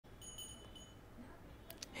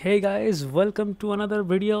Hey guys, welcome to another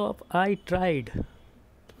video of I tried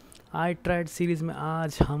series में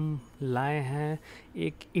आज हम लाए हैं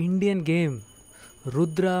एक Indian game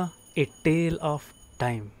Rudra A tell of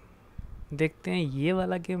time. देखते हैं ये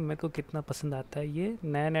वाला गेम मेरे को कितना पसंद आता है। ये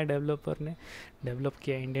नया डेवलपर ने डेवलप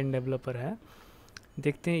किया, इंडियन डेवलपर है।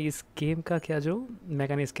 देखते हैं इस गेम का क्या जो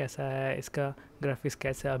मैकेनिक्स कैसा है, इसका ग्राफिक्स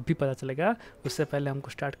कैसा है, अभी पता चलेगा। उससे पहले हमको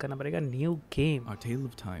स्टार्ट करना पड़ेगा new game. Our tale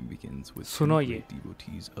of time begins with सुनो two ये great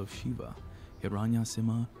devotees of Shiva,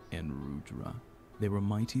 Hiranyasima and Rudra. They were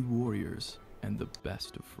mighty warriors and the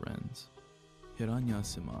best of friends.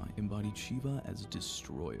 Hiranyasima embodied Shiva as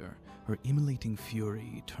destroyer. Her immolating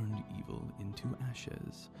fury turned evil into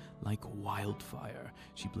ashes. Like wildfire,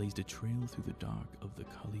 she blazed a trail through the dark of the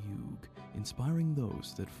Kali Yuga, inspiring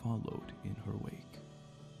those that followed in her wake.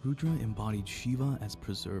 Rudra embodied Shiva as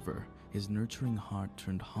preserver. His nurturing heart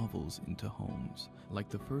turned hovels into homes. Like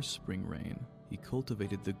the first spring rain, he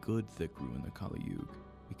cultivated the good that grew in the Kali Yuga,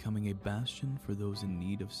 becoming a bastion for those in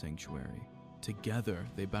need of sanctuary. Together,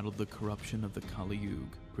 they battled the corruption of the Kali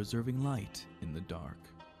Yuga, preserving light in the dark.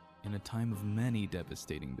 In a time of many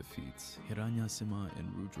devastating defeats, Hiranyasima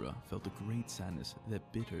and Rudra felt a great sadness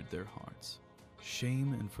that bittered their hearts.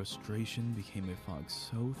 Shame and frustration became a fog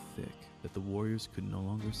so thick that the warriors could no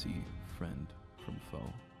longer see friend from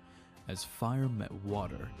foe. As fire met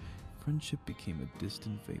water, friendship became a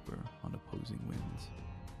distant vapor on opposing winds.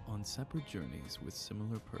 On separate journeys with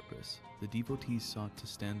similar purpose, the devotees sought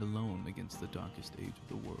to stand alone against the darkest age of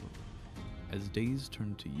the world. As days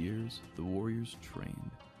turned to years, the warriors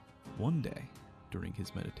trained. One day, during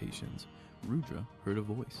his meditations, Rudra heard a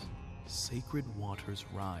voice. "Sacred waters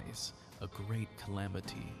rise. A great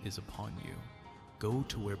calamity is upon you. Go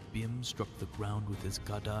to where Bhim struck the ground with his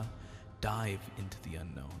gada, dive into the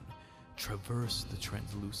unknown, traverse the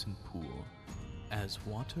translucent pool. As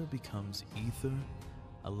water becomes ether,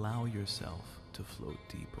 allow yourself to float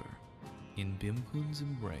deeper. In Bhimkun's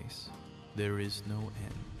embrace, there is no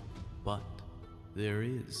end, but there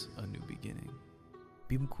is a new beginning."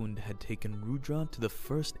 Bhimkund had taken Rudra to the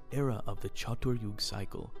first era of the Chatur Yuga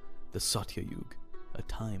cycle, the Satya Yuga, a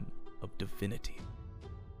time of divinity.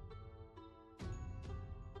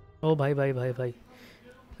 ओ भाई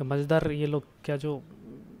मज़ेदार ये लोग क्या जो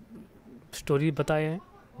story बताए हैं,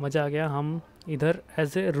 मज़ा आ गया। हम इधर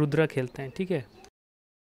एज ए रुद्रा खेलते हैं, ठीक है।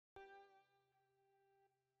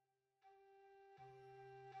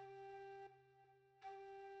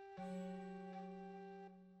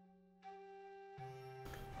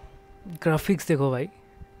 ग्राफिक्स देखो भाई,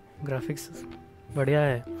 ग्राफिक्स बढ़िया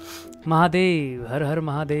है। महादेव, हर हर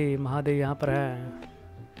महादेव, महादेव यहाँ पर है।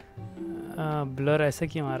 ब्लर ऐसे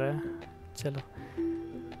क्यों आ रहा है? चलो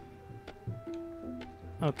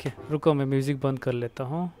ओके, रुको मैं म्यूज़िक बंद कर लेता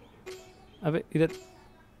हूँ। अबे इधर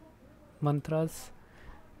मंत्रास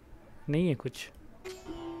नहीं है कुछ।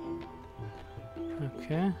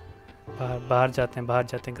 ओके, बाहर जाते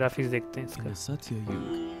हैं, ग्राफिक्स देखते हैं In इसका। the Satya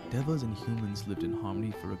Yuga, devas and humans lived in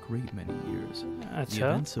harmony for a great many years. The अच्छा,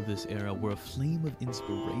 events of this era were a flame of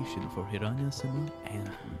inspiration for Hiranyasima and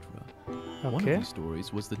Rudra. One of okay. these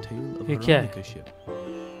stories was the tale of ये क्या है? Haranika ship.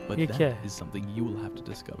 But ये क्या that है? is something you will have to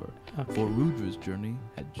discover, Okay. for Rudra's journey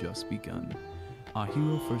had just begun. Our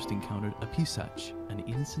hero first encountered a pisach, an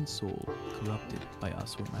innocent soul corrupted by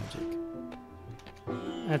asur magic.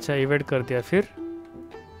 अच्छा, इवेट कर दिया। फिर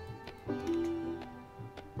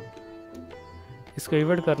इसको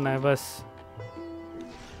इवेट करना है बस।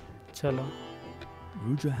 चलो,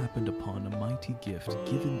 Rudra happened upon a mighty gift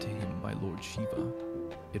given to him by Lord Shiva.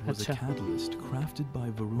 It was a अच्छा। catalyst crafted by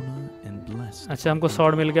Varuna and blessed अच्छा, by हमको Rudra.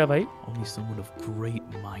 sword मिल गया भाई। Only someone of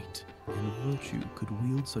great might and virtue could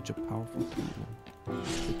wield such a powerful tool.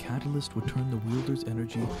 The catalyst would turn the wielder's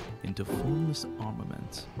energy into formless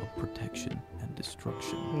armaments of protection and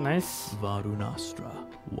destruction. Nice. Varunastra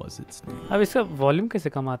was its name. अब इसका volume कैसे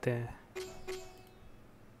कमाते हैं?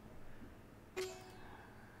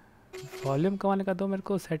 Volume कमाने का दो मेरे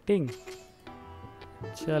को सेटिंग।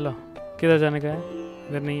 चलो, किधर जाने का है?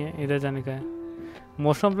 इधर नहीं है, इधर जाने का है।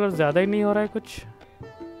 मोशन ब्लर ज़्यादा ही नहीं हो रहा है कुछ।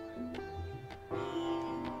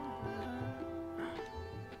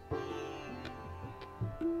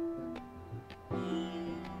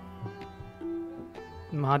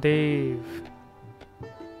 महादेव,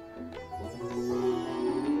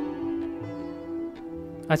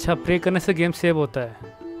 अच्छा, प्रे करने से गेम सेव होता है।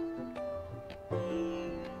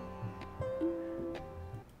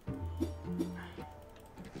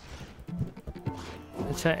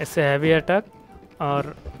 अच्छा, ऐसे हैवी अटैक,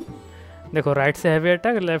 और देखो राइट से हैवी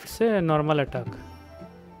अटैक, लेफ्ट से नॉर्मल अटैक।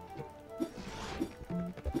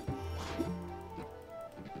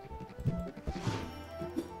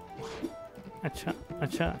 अच्छा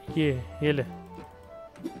अच्छा, ये ले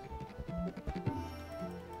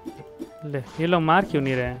ले, ये लोग मार क्यों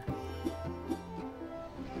नहीं रहे हैं?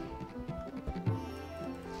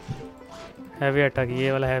 हैवी अटैक,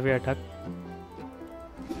 ये वाला हैवी अटैक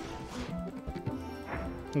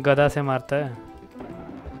गदा से मारता है।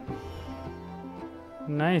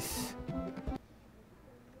 Nice.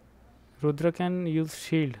 Rudra can use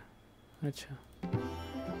shield. अच्छा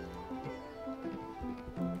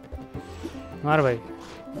मार भाई।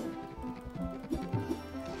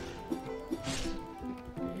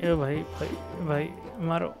 ये भाई भाई भाई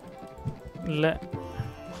मारो। ले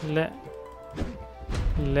ले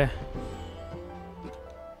ले।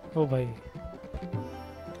 ओ भाई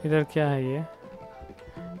इधर क्या है ये?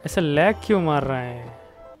 ऐसा लैग क्यों मार रहा है?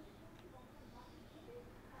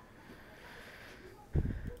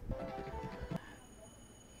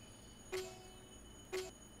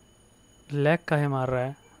 लैग काहे मार रहा है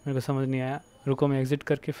मेरे को समझ नहीं आया। रुको मैं एग्जिट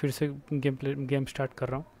करके फिर से गेम स्टार्ट कर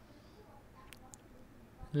रहा हूँ।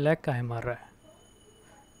 लैग काहे मार रहा है?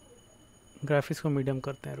 ग्राफिक्स को मीडियम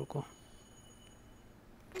करते हैं, रुको।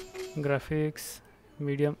 ग्राफिक्स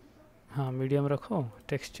मीडियम, हाँ मीडियम रखो।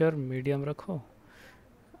 टेक्सचर मीडियम रखो।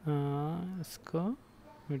 इसको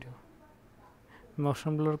मीडियम।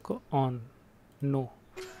 मोशन ब्लर को on, no.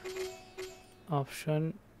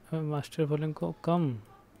 Option master volume को कम।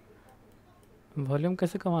 वॉल्यूम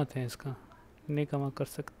कैसे कमाते हैं इसका? नहीं कमा कर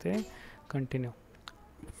सकते। कंटिन्यू।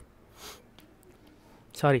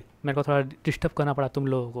 सॉरी मेरे को थोड़ा डिस्टर्ब करना पड़ा तुम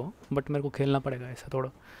लोगों को, बट मेरे को खेलना पड़ेगा ऐसा थोड़ा।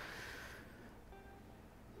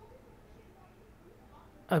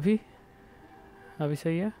 अभी अभी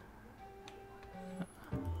सही है।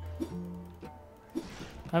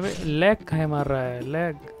 अबे लैग काहे मार रहा है?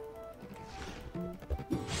 लैग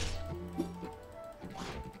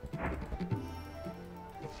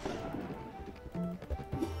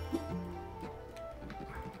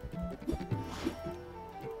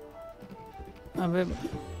अबे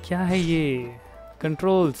क्या है ये?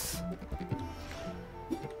 कंट्रोल्स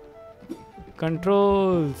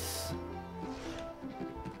कंट्रोल्स,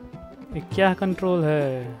 ये क्या कंट्रोल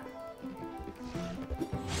है?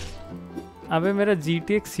 अबे मेरा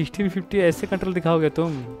GTX 1650 ऐसे कंट्रोल दिखाओगे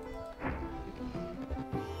तुम?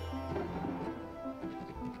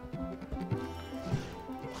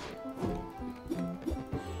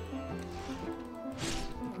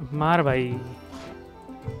 मार भाई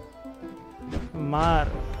मार।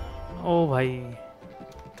 ओ भाई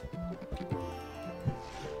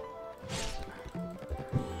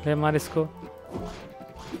ले मार इसको।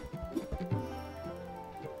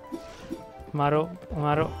 मारो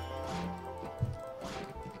मारो।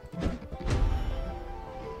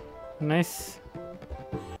 नाइस।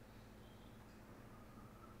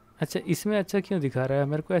 अच्छा इसमें अच्छा क्यों दिखा रहा है?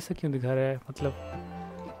 मेरे को ऐसा क्यों दिखा रहा है?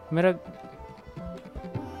 मतलब मेरा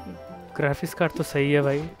ग्राफिक्स कार्ड तो सही है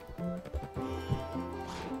भाई।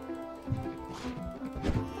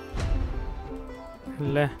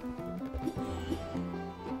 ले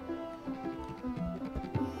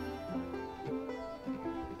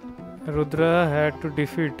रुद्र हैड टू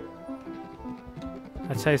डिफीट।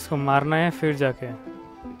 अच्छा इसको मारना है फिर जाके।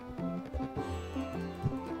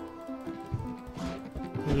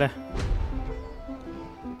 ले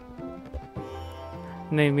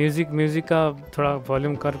नहीं, म्यूजिक का थोड़ा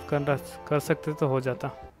वॉल्यूम कर सकते तो हो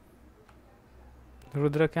जाता।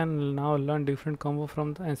 Rudra can now learn different combo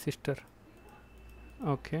from the ancestor.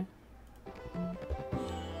 Okay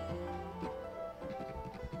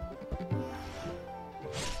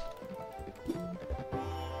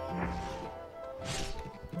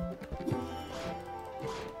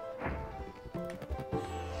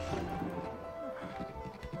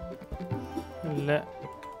ले।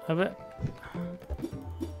 अबे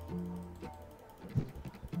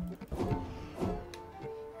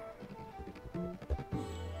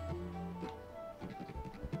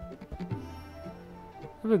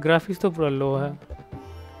अबे ग्राफिक्स तो पूरा लो है।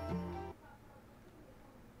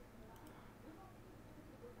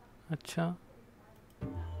 अच्छा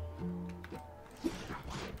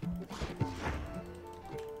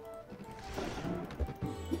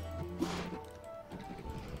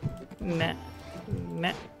ने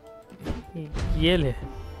ने ये ले।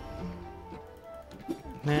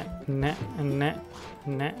 ने ने ने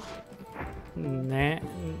ने ने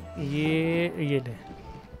ये ले।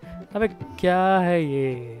 अबे क्या है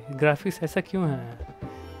ये? ग्राफिक्स ऐसा क्यों है?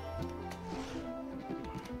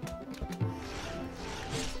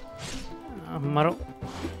 मारो।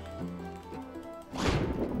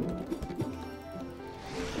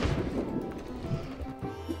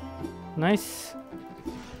 नाइस।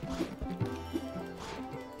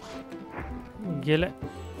 ये ले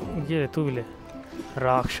ये तू भी ले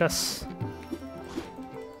राक्षस।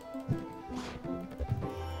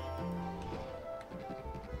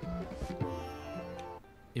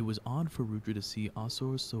 It was odd for Rudra to see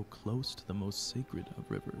Asurs so close to the most sacred of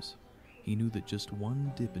rivers. He knew that just one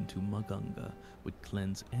dip into Maganga would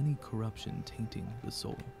cleanse any corruption tainting the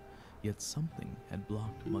soul. Yet something had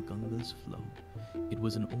blocked Maganga's flow. It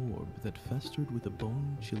was an orb that festered with a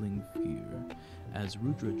bone-chilling fear. As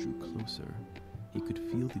Rudra drew closer, he could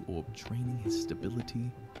feel the orb draining his stability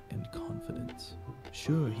and confidence.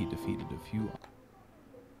 Sure, he defeated a few.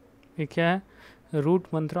 ये क्या है? Root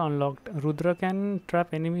mantra unlocked. Rudra can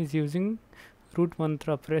trap enemies using root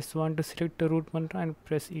mantra. Press 1 to select the root mantra and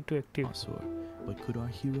press E to active. Asur, but could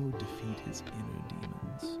our hero defeat his inner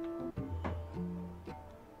demons?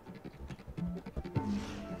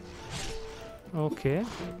 Okay.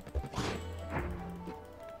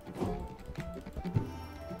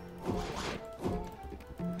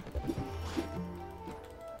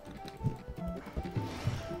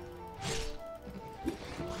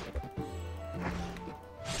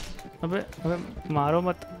 अबे अबे मारो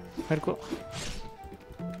मत मेरे को।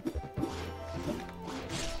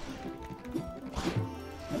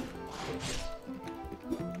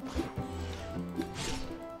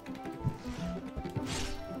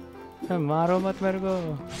 मारो मत मेरे को।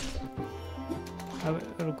 अबे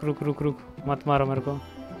रुक रुक रुक रुक मत मारो मेरे को।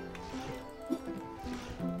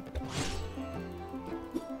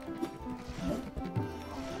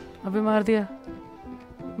 अबे मार दिया,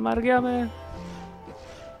 मर गया मैं।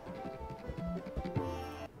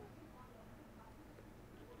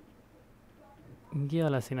 ये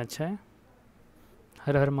वाला सीन अच्छा है।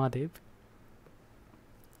 हर हर महादेव।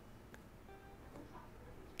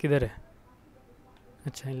 किधर है?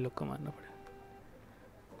 अच्छा इन लोग को मारना पड़ेगा।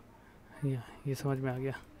 ये समझ में आ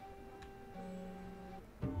गया।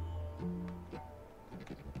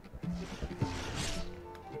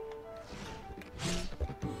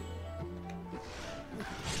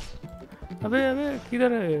 अबे अबे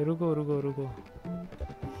किधर है? रुको रुको रुको।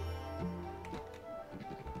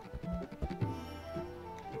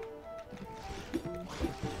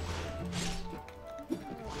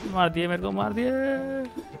 मार दिए मेरे को, मार दिए।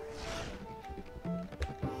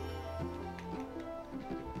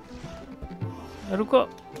 रुको,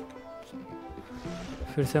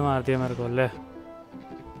 फिर से मार दिया मेरे को। ले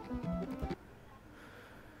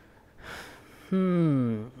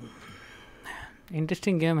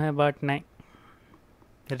इंटरेस्टिंग गेम है बट नहीं,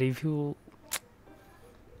 रिव्यू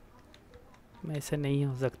में ऐसे नहीं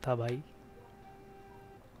हो सकता भाई।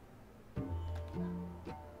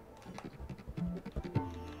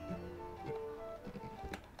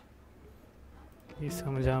 ये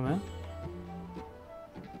समझा मैं।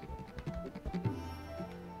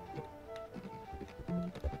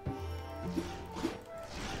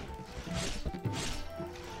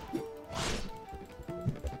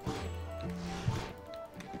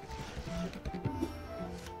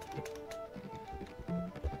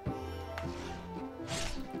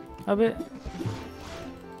 अबे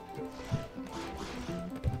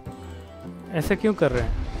ऐसे क्यों कर रहे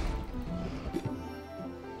हैं?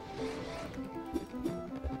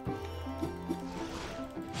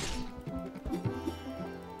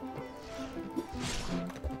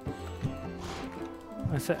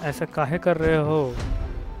 ऐसा ऐसा काहे कर रहे हो?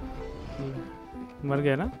 मर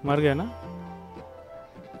गया ना, मर गया ना,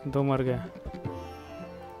 दो मर गए।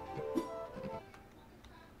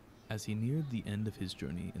 As he neared the end of his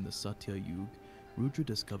journey in the Satya Yuga, Rudra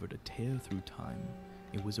discovered a tear through time.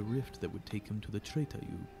 It was a rift that would take him to the Treta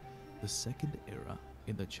Yuga, the second era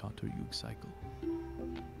in the Chatur Yuga cycle.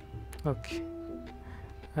 Okay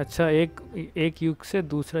अच्छा, एक युग से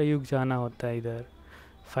दूसरा युग जाना होता है, इधर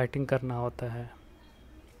फाइटिंग करना होता है,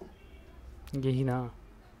 यही ना?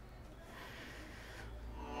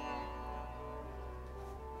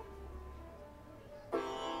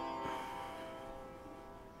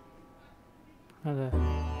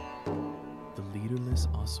 The leaderless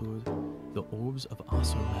Asur, the orbs of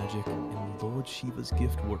Asur magic, and Lord Shiva's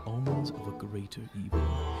gift were omens of a greater evil.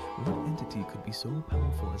 What entity could be so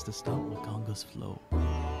powerful as to stop Maganga's flow?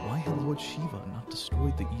 Why had Lord Shiva not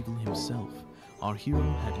destroyed the evil himself? Our hero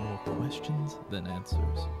had more questions than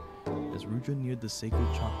answers. As Rudra neared the sacred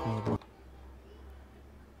chakra,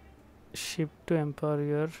 ship to empire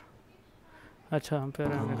your, अच्छा empire,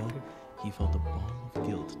 he felt a ball of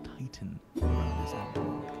guilt tighten around his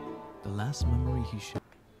abdomen. The last memory he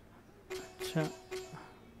shared. अच्छा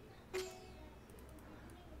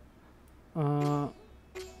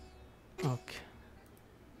okay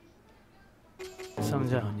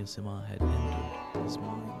समझा। Hiranyasima had entered his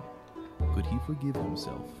mind. Could he forgive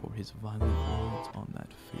himself for his violent words on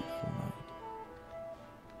that fateful night?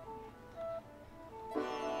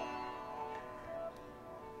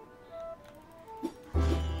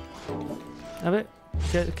 अबे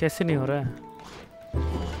कैसे नहीं हो रहा है?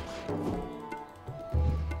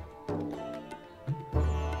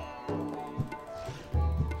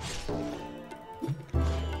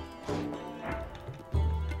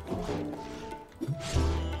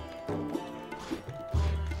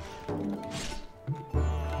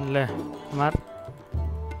 ले मार,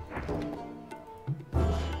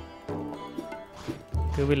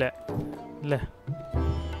 तू भी ले ले।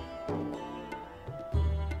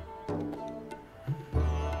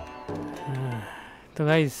 तो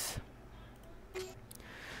गाइस,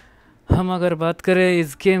 हम अगर बात करें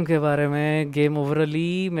इस गेम के बारे में, गेम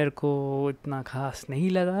ओवरऑली मेरे को इतना खास नहीं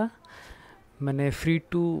लगा। मैंने फ्री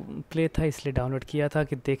टू प्ले था इसलिए डाउनलोड किया था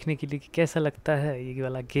कि देखने के लिए कि कैसा लगता है ये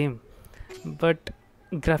वाला गेम। बट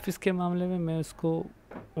ग्राफिक्स के मामले में मैं उसको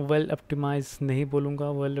वेल ऑप्टिमाइज नहीं बोलूँगा,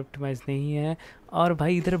 वेल ऑप्टिमाइज नहीं है। और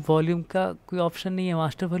भाई इधर वॉल्यूम का कोई ऑप्शन नहीं है,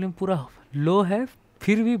 मास्टर वॉल्यूम पूरा लो है,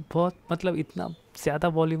 फिर भी बहुत मतलब इतना ज़्यादा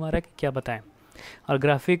वॉल्यूम आ रहा है कि क्या बताएं। और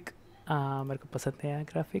ग्राफिक मेरे को पसंद नहीं आया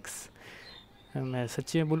ग्राफिक्स, मैं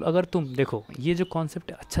सच्ची में बोलूँ। अगर तुम देखो ये जो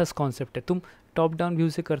कॉन्सेप्ट है, अच्छा कॉन्सेप्ट है, तुम टॉप डाउन व्यू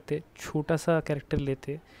से करते, छोटा सा कैरेक्टर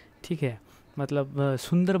लेते, ठीक है, मतलब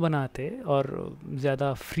सुंदर बनाते और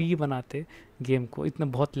ज़्यादा फ्री बनाते गेम को। इतना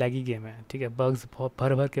बहुत लैगी गेम है, ठीक है, बग्स बहुत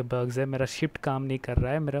भर भर के बग्स है, मेरा शिफ्ट काम नहीं कर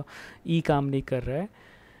रहा है, मेरा ई काम नहीं कर रहा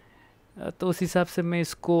है। तो उस हिसाब से मैं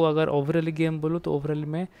इसको अगर ओवरऑली गेम बोलूँ तो ओवरऑली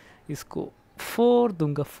मैं इसको 4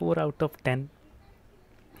 दूंगा, 4 आउट ऑफ 10।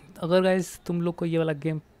 अगर गाइस तुम लोग को ये वाला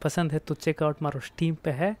गेम पसंद है तो चेकआउट मारो, स्टीम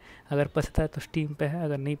पे है। अगर पसंद आए तो स्टीम पे है,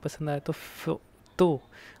 अगर नहीं पसंद आए तो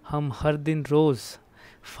हम हर दिन रोज़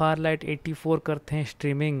फारलाइट 84 करते हैं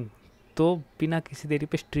स्ट्रीमिंग। तो बिना किसी देरी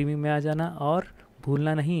पे स्ट्रीमिंग में आ जाना, और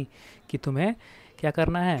भूलना नहीं कि तुम्हें क्या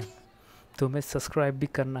करना है, तुम्हें सब्सक्राइब भी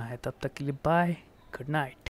करना है। तब तक के लिए बाय, गुड नाइट।